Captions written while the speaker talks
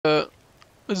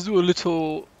Let's do a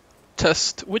little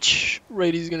test. Which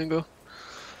raid is gonna go?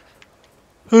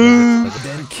 Then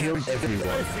kill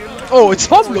everyone. Oh, it's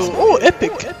Pablo! Oh,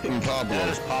 epic! Pablo.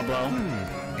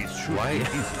 Why?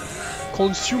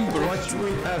 Consume, bro.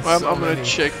 I'm gonna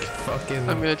check. Fucking...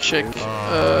 I'm gonna check.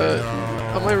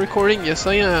 Am I recording? Yes,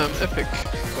 I am. Epic.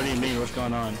 What do you mean? What's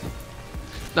going on?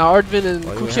 Now, Artvin and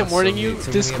Why do you Cookie, have I'm warning so you.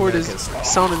 many Discord is Americans?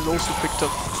 sound and also picked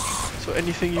up. So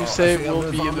anything you say think I'm will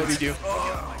gonna be in the vomit. video.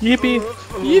 Yippee!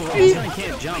 He Yippee!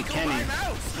 can't jump, can he?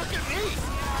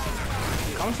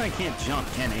 Constantine can't jump,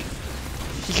 can he?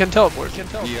 He can teleport.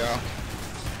 Yeah.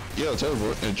 Yeah,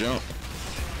 teleport and jump.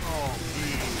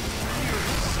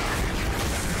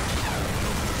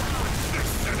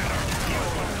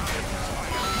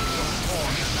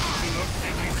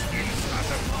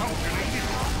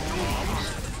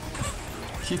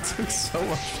 He took so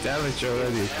much damage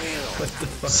already. What the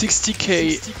fuck?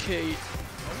 60k.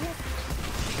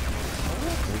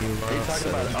 Are you talking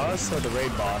about us or the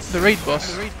raid boss? The raid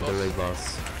boss. The raid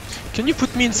boss. Can you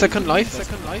put me in second life?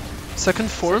 Second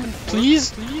form,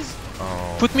 please?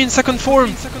 Oh, Put me in second form.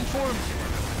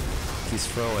 he's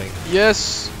throwing.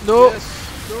 Yes. No.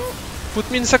 Put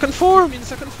me in second form.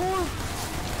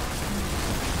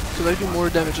 So I do more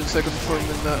damage in second form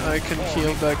than that. I can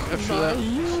heal back after that.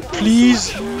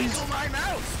 Please.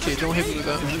 Okay, don't hit me with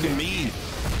that. Look at me.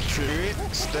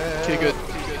 Okay, good.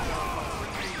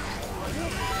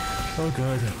 Oh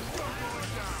god.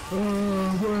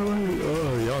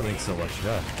 Oh, yawning so much,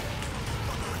 yeah.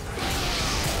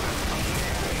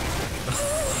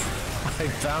 I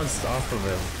bounced off of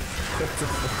him. What the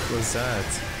fuck was that?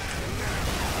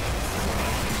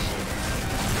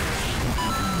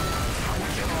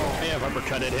 I have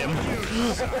uppercutted him.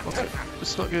 Okay,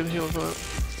 let's not get healed by that.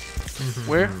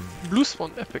 Where? Blue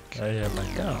spawn, epic. Oh my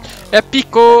god.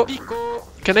 Epico!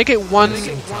 Can I get one?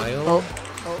 Tile? Oh,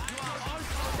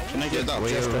 Can I get that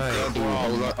Wait, chest right. do a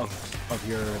whole lot. of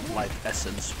your life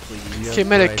essence, please? okay,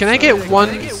 medic, can I get one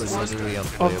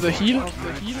of the heal?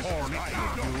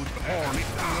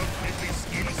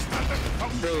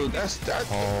 Dude, that's that.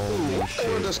 Holy What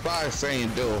shit. the spy saying,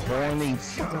 dude? Horny.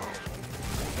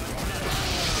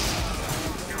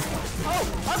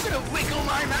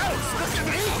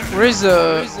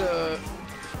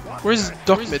 Where's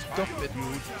Doc-Mid?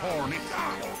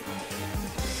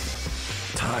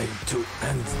 Time to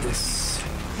end this.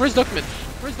 Where's Doc-Mid?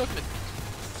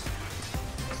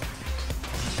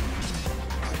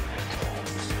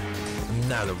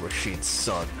 Nano Rashid's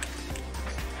son.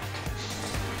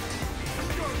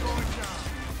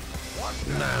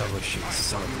 Nano Rashid's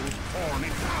son.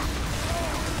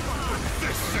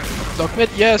 Doc-Mid,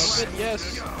 yes.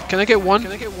 Can I get one?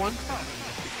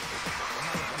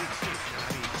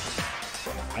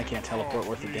 I can't teleport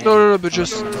worth a damn. No, but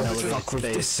just Fuck with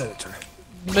this center.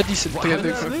 medicine.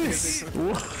 This?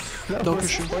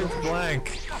 Dankeschön. Point blank.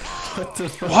 What the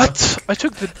fuck? What? I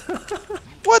took the.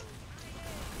 What?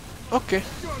 Okay.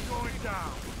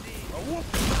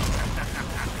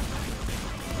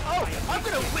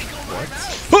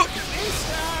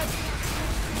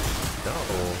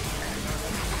 No.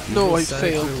 No, I Evil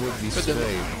failed. Senator would be But then-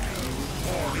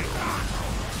 swayed.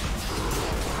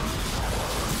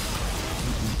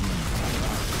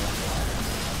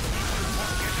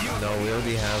 No, we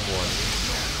already have one.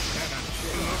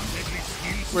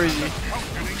 Where is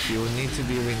he? He will need to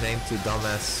be renamed to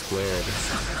Dumbass Squared.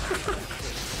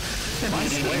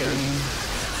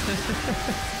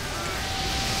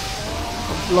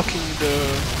 Blocking the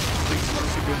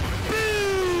thing.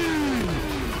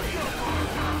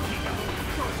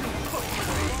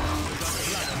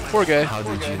 Poor guy. How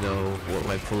did you know what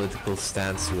my political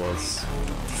stance was?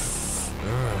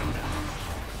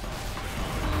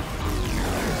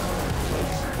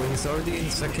 When he's already in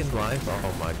second life?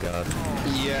 Oh my god.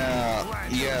 Yeah.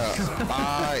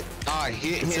 I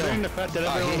hit Considering him. the fact that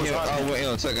I hit everyone was him. on I him, went in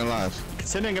on second life.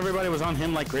 considering everybody was on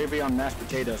him like gravy on mashed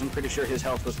potatoes, I'm pretty sure his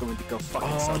health was going to go fucking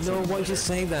Oh sunset. no, why'd you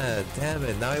say that? Damn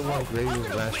it, now I want gravy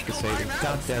with mashed potato.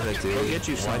 God damn it, dude. Go get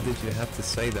you Why some. did you have to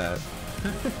say that?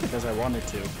 Because I wanted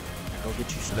to. Go get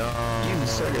you some. You No.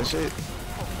 second shit.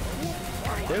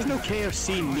 There's no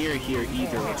KFC near here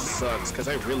either, which sucks, because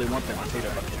I really want that potato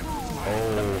bucket.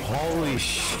 Oh, holy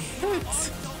shit.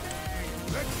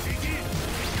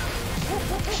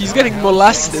 He's getting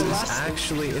molested. This is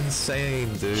actually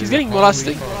insane, dude. He's getting Holy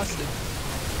molested. fuck.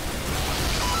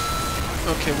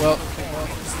 Okay, well.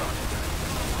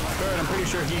 Third, I'm pretty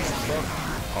sure he's...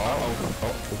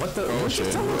 What the? Oh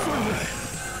shit.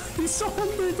 He's so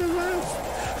hungry to laugh.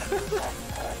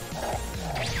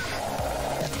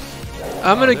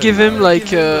 I'm gonna give him like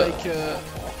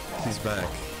He's back.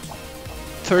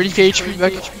 30k HP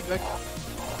back.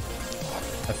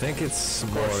 I think it's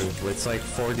more. It's like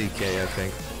 40k, I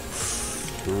think.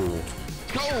 Ooh.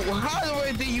 No, how the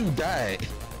way did you die?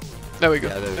 There we go.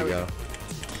 Yeah, there we go.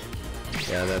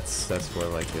 Yeah, that's more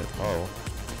like it. Oh.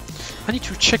 I need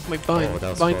to check my bind. Oh, that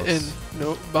was Bind close. in.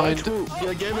 No, bind. You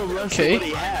gave him less Okay. than what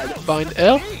he had. Bind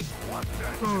L.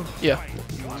 Yeah.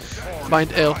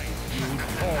 Bind L.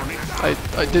 I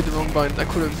did the wrong bind. I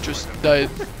could have just died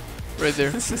right there.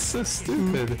 This is so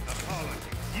stupid.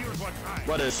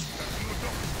 What is?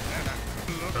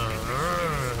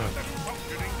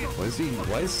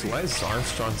 Why is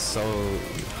Armstrong so?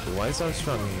 Why is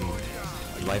Armstrong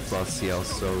life loss CL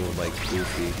so like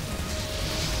goofy?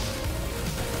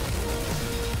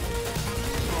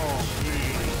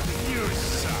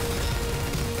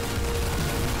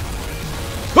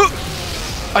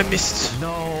 I missed.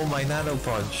 No, my nano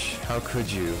punch. How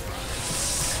could you?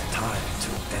 Time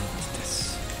to end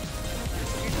this.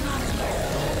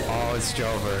 Oh, it's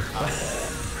Jover.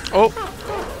 Oh.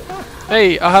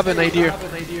 Hey, I have an idea.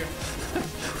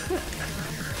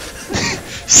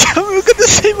 So we got the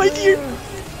same idea.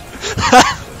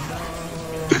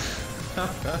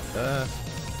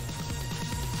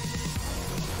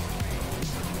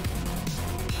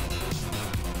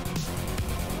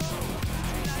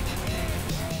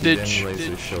 Didn't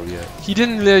laser show yet. He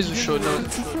didn't laser show, no.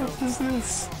 What is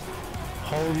this?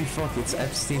 Holy fuck, it's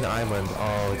Epstein Island.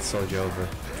 Oh, it's so Jover.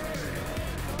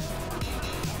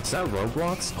 Is that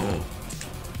Roblox? Oh.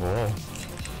 Oh.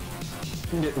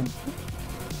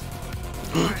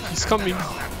 He's coming.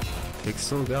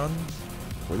 Pixel gun?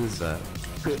 What is that?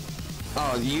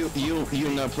 Oh, you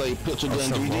not play Pixel Oh, it's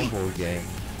Gun a 3D? mobile game.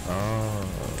 Oh.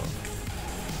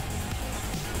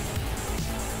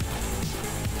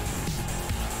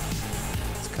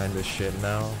 It's kinda shit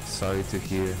now. Sorry to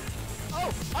hear.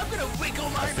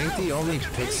 I think the only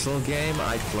pixel game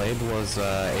I played was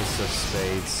Ace of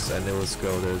Spades, and it was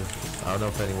goated. I don't know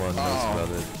if anyone knows about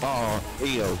it. Oh,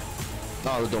 yo.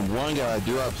 Oh, the one guy I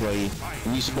play,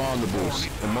 Respawnables,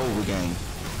 a mobile game.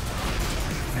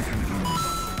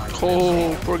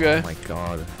 Oh, poor guy. Oh my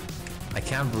god. I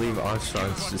can't believe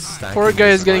Armstrong's just stacking. Poor guy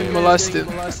is this getting high. molested.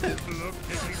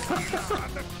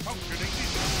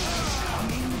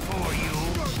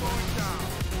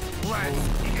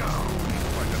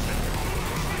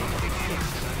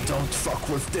 Don't fuck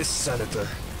with this, Senator.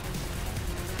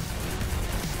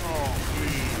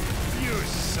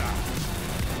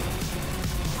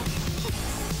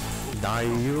 Die,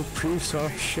 you piece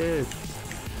of shit.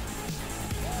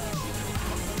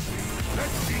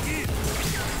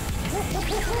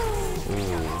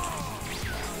 Ooh.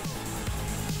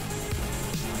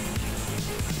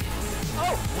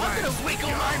 I'm gonna wiggle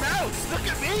my mouse! Look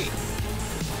at me!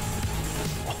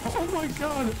 Oh my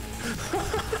god.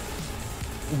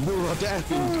 What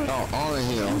happened? Oh, on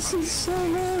him. This is so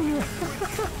long.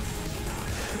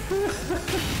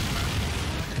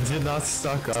 Did not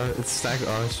stack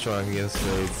Armstrong against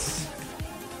raids.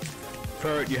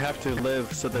 Kurt, you have to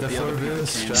live so that The the other people forbidden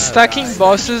can. strat. Stacking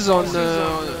bosses on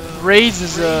raids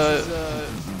is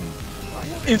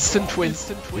instant win.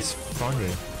 It's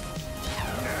funny.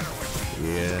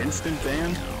 Yeah. Instant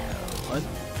ban? What?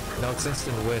 No, it's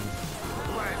instant win.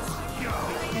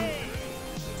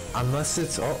 Unless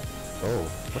it's what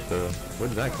the? Where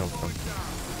did that come from?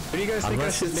 What do you guys think I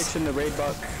Unless should it's- mix in the raid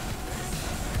buck?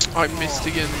 I missed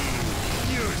again.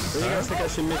 What do you guys think I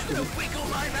should mix in? Wiggle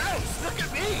my mouse! Look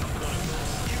at me!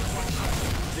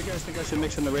 What do you guys think I should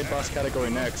mix in the raid boss category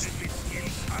next?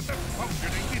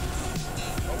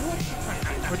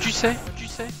 What'd you say?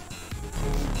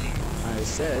 I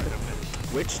said,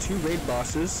 which two raid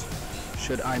bosses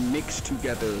should I mix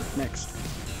together next?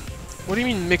 What do you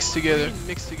mean mixed together?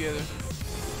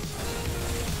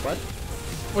 What?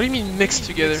 What do you mean mixed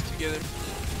together?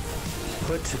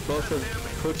 Put both of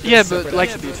their Yeah, but separate like-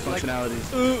 attributes functionalities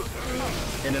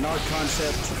in an odd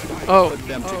concept. Oh. Put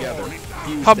them together.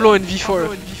 Fuse Pablo them. and V4.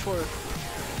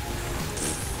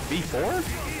 V4?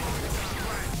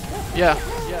 Yeah.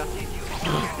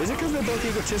 Is it because they're both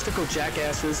egotistical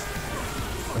jackasses?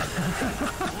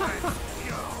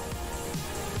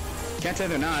 Can't say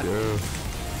they're not. Sure.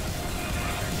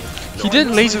 He did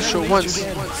laser show once.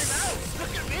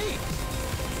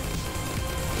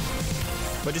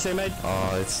 What'd you say, mate?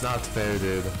 Oh, it's not fair,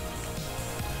 dude.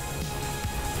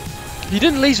 He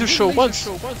didn't laser show once.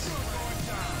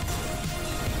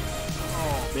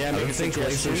 Yeah, I don't think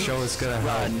Laser Show is gonna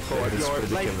help for this your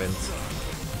predicament.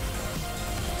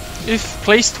 If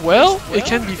placed well, it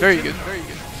can be very good.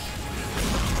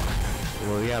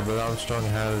 Well, yeah, but Armstrong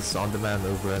has on-demand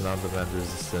Uber and on-demand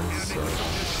resistance, so...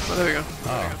 Oh, there we go.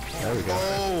 Oh, there we go.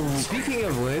 Speaking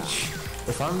of which,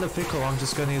 If I'm the pickle, I'm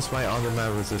just gonna use my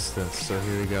on-demand resistance. So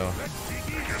here we go.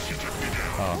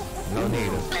 Oh, no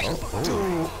need.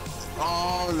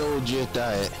 Oh, no, just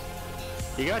died.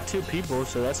 You got 2 people,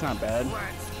 so that's not bad.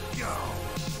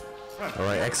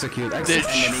 Alright, execute. And then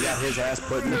he got his ass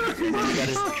put in the, and then he got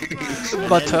his,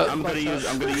 But I'm gonna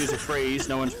use a phrase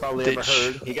no one's probably ever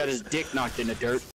heard. He got his dick knocked in the dirt.